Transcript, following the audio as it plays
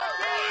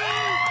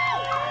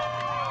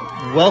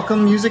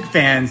Welcome, music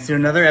fans, to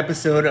another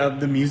episode of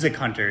The Music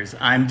Hunters.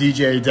 I'm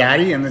DJ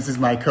Daddy, and this is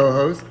my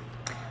co-host,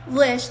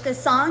 Lish, the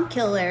song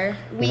killer.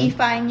 We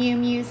find new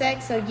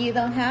music so you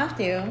don't have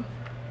to.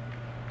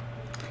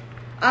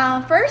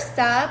 First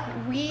up,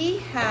 we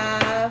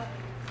have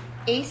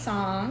a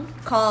song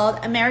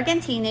called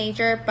American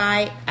Teenager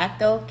by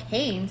Ethel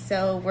Cain.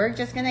 So we're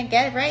just going to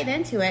get right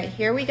into it.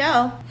 Here we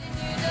go.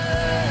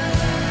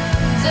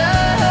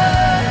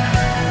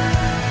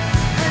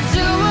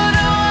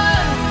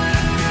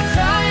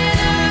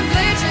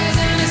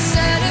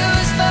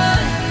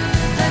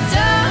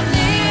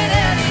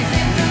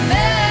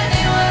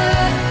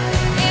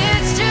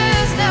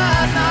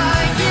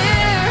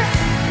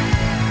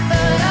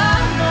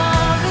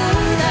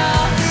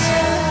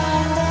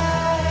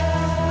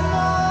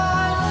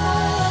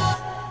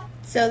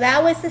 So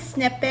that was the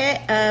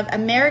snippet of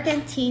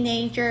American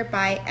Teenager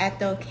by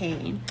Ethel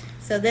Cain.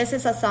 So this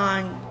is a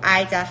song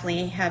I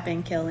definitely have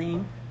been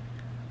killing.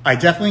 I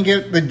definitely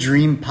get the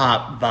dream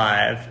pop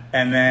vibe.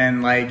 And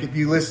then, like, if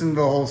you listen to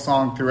the whole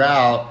song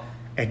throughout,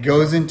 it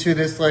goes into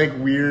this, like,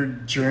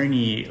 weird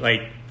journey,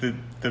 like,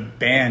 the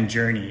band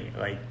journey,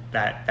 like,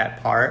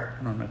 that part.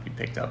 I don't know if you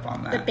picked up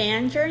on that. The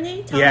band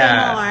journey? Tell me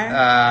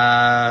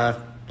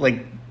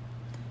more.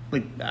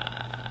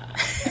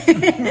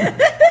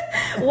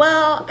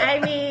 Well, I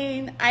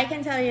mean, I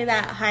can tell you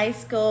that high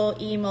school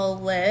emo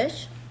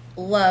Lish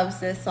loves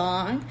this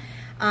song.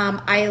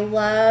 I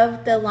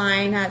love the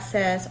line that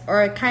says,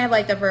 or kind of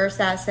like the verse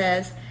that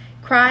says,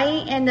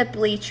 crying in the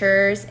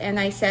bleachers and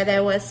I said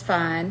it was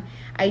fun.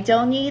 I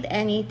don't need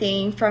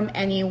anything from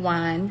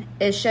anyone.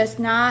 It's just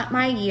not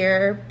my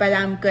year, but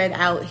I'm good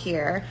out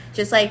here.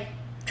 Just like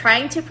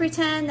trying to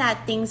pretend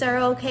that things are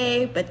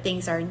okay, but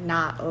things are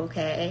not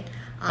okay.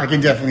 I can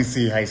definitely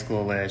see high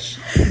school Lish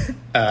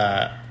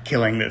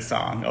killing this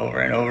song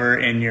over and over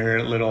in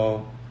your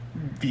little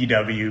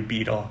VW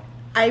Beetle.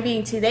 I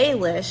mean, today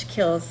Lish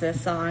kills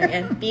this song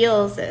and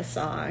feels this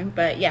song.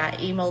 But yeah,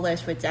 emo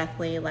Lish would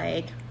definitely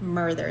like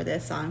murder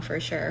this song for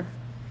sure.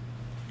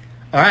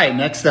 All right,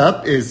 next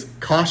up is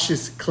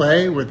Cautious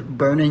Clay with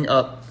Burning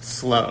Up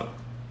Slow.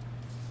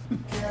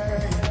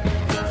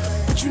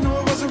 But you know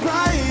it wasn't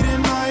right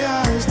in my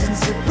eyes. Didn't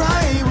sit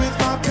right with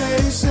my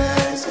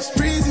patience. It's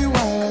breezy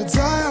while I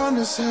die on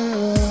this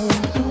hill.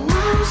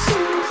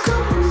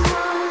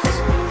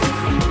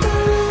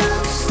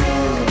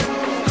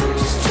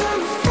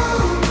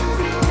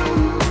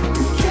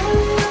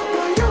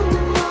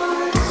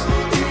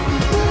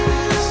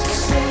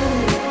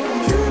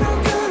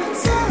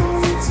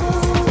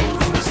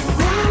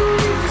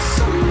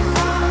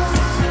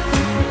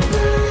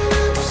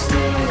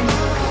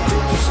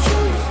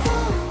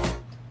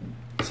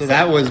 So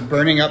that was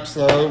Burning Up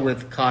Slow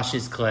with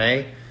Cautious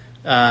Clay.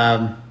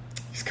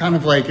 He's kind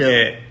of like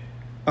a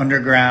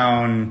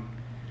underground.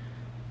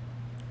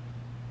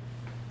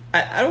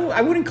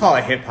 I wouldn't call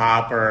it hip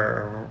hop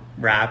or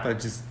rap,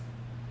 but just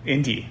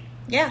indie.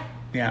 Yeah.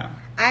 Yeah.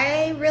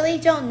 I really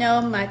don't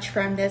know much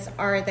from this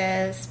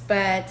artist,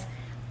 but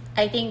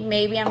I think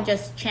maybe I'm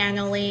just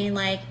channeling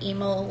like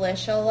emo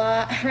Lish a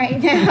lot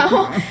right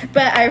now.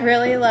 But I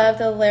really love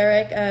the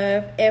lyric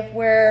of, if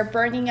we're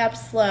burning up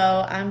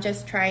slow, I'm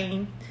just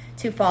trying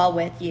to fall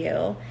with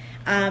you.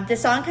 The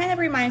song kind of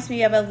reminds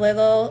me of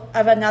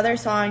another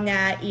song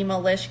that emo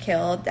Lish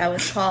killed that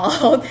was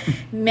called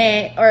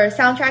May, or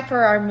Soundtrack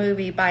for Our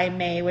Movie by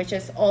May, which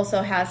is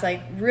also has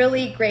like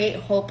really great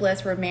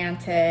hopeless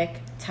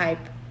romantic type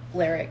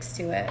lyrics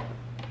to it.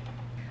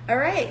 All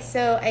right,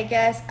 so I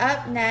guess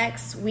up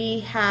next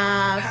we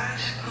have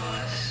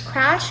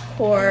Crash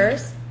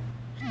Course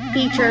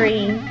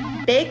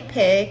featuring Big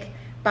Pig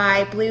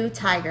by Blue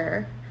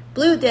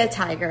the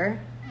Tiger.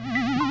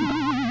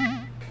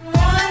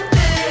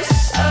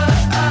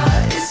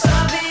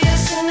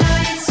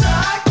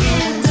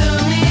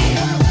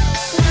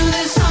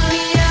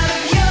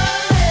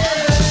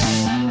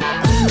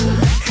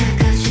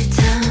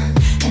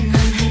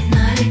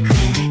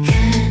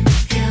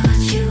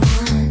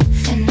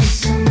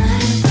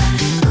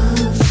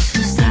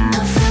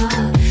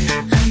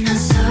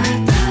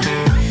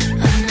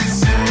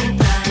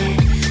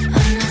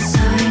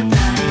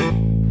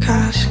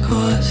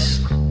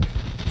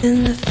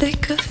 In the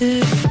thick of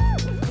it.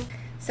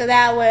 So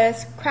that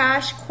was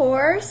Crash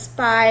Course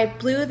by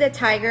Blue the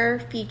Tiger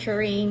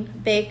featuring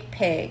Big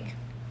Pig.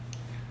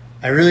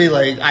 I really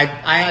like.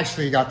 I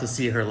actually got to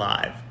see her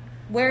live.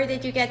 Where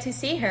did you get to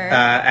see her?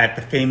 At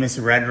the famous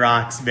Red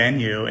Rocks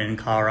venue in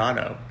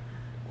Colorado.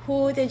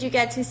 Who did you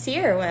get to see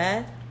her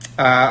with?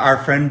 Our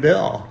friend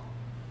Bill.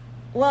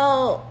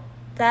 Well,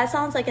 that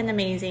sounds like an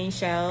amazing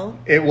show.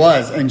 It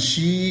was, and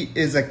she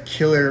is a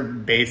killer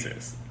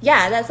bassist.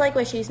 Yeah, that's like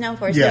what she's known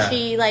for. Yeah. So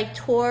she like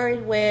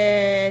toured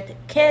with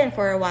Kid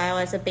for a while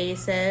as a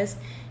bassist,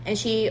 and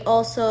she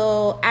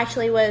also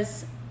actually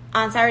was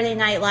on Saturday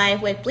Night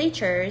Live with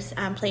Bleachers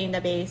playing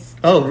the bass.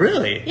 Oh,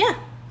 really? Yeah.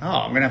 Oh,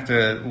 I'm gonna have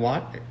to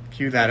watch.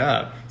 cue that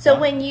up. So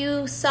when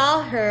you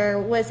saw her,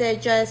 was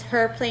it just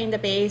her playing the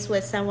bass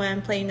with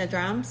someone playing the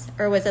drums,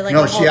 or was it like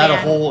no, a whole she had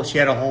band? she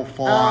had a whole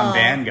full on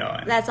band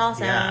going. That's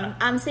awesome. Yeah.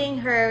 I'm seeing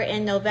her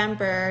in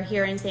November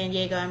here in San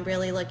Diego. I'm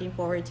really looking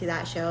forward to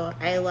that show.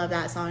 I love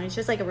that song. It's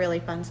just like a really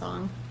fun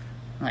song.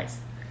 Nice.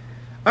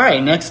 All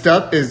right, next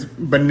up is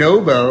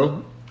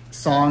Bonobo.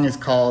 Song is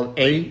called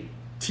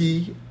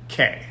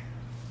ATK.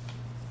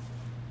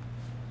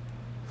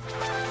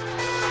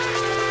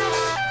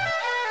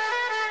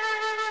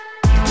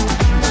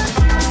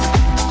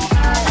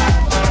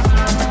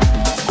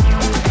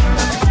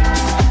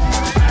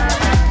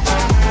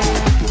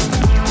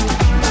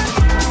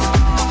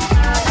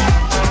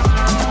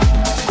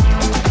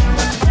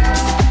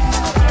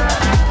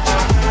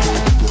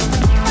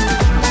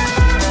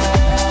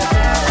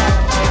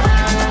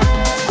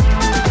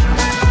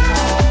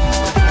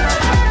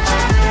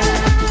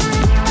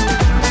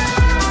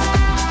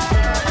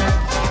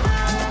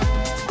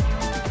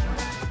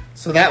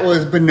 So that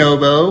was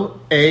Bonobo,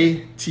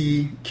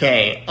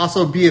 ATK.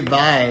 Also, be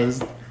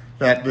advised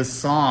that this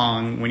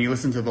song, when you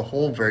listen to the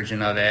whole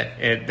version of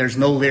it, there's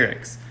no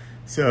lyrics.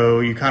 So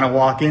you kind of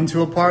walk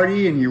into a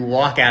party and you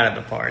walk out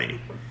of the party.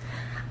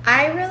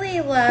 I really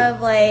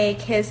love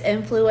like his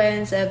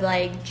influence of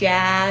like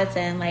jazz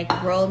and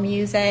like world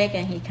music,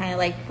 and he kind of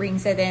like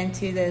brings it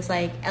into this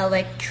like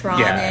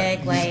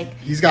electronic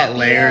he's got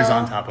layers feel.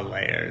 on top of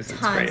layers. It's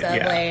Tons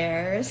great. of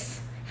layers.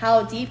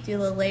 How deep do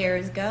the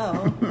layers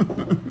go?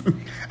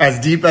 As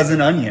deep as an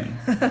onion.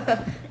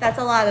 That's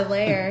a lot of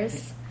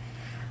layers.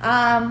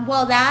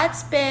 Well,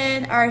 that's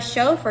been our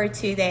show for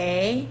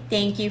today.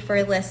 Thank you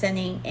for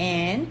listening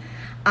in.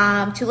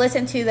 To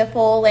listen to the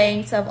full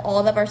lengths of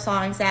all of our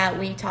songs that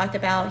we talked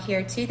about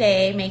here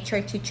today, make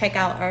sure to check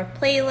out our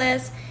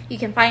playlist. You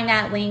can find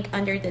that link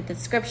under the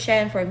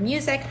description for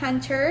Music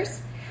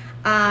Hunters.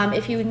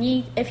 If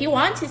you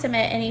want to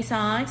submit any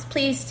songs,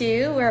 please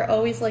do. We're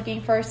always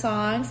looking for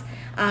songs.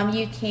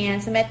 You can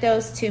submit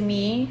those to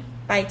me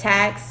by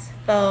text,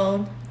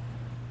 phone,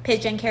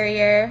 pigeon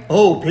carrier.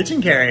 Oh,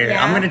 pigeon carrier.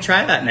 Yeah. I'm going to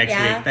try that next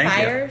week. Thank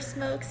fire, you.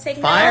 smoke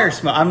signal. Fire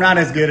smoke. I'm not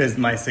as good as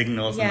my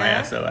signals and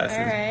my SOSs.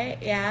 All right,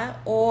 yeah.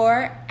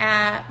 Or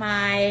at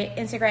my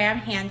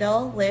Instagram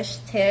handle, Lish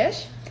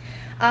Tish.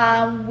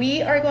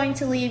 We are going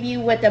to leave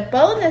you with a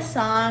bonus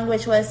song,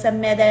 which was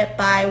submitted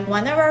by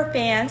one of our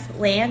fans,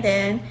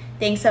 Landon.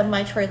 Thanks so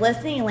much for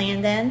listening,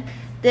 Landon.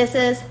 This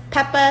is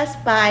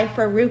Pepas by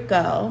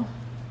Farruko.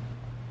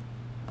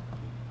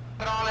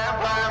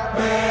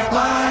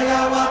 Beba y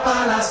agua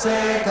pa' la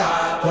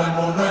seca, todo el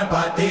mundo en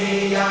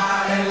patilla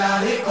en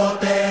la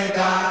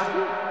discoteca.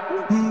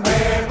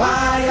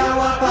 Beba y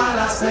agua pa'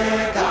 la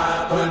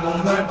seca, todo el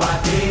mundo en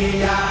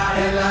patilla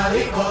en la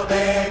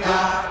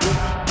discoteca.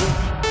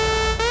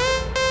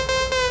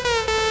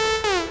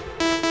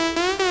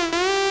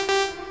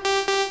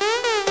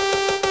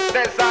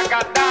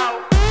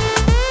 Desacatado.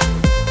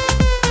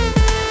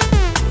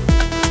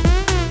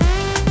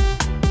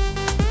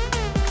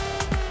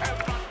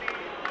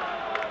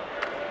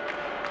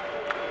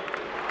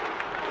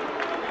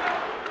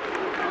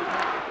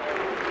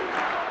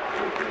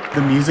 The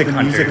Music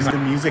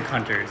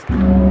Hunters.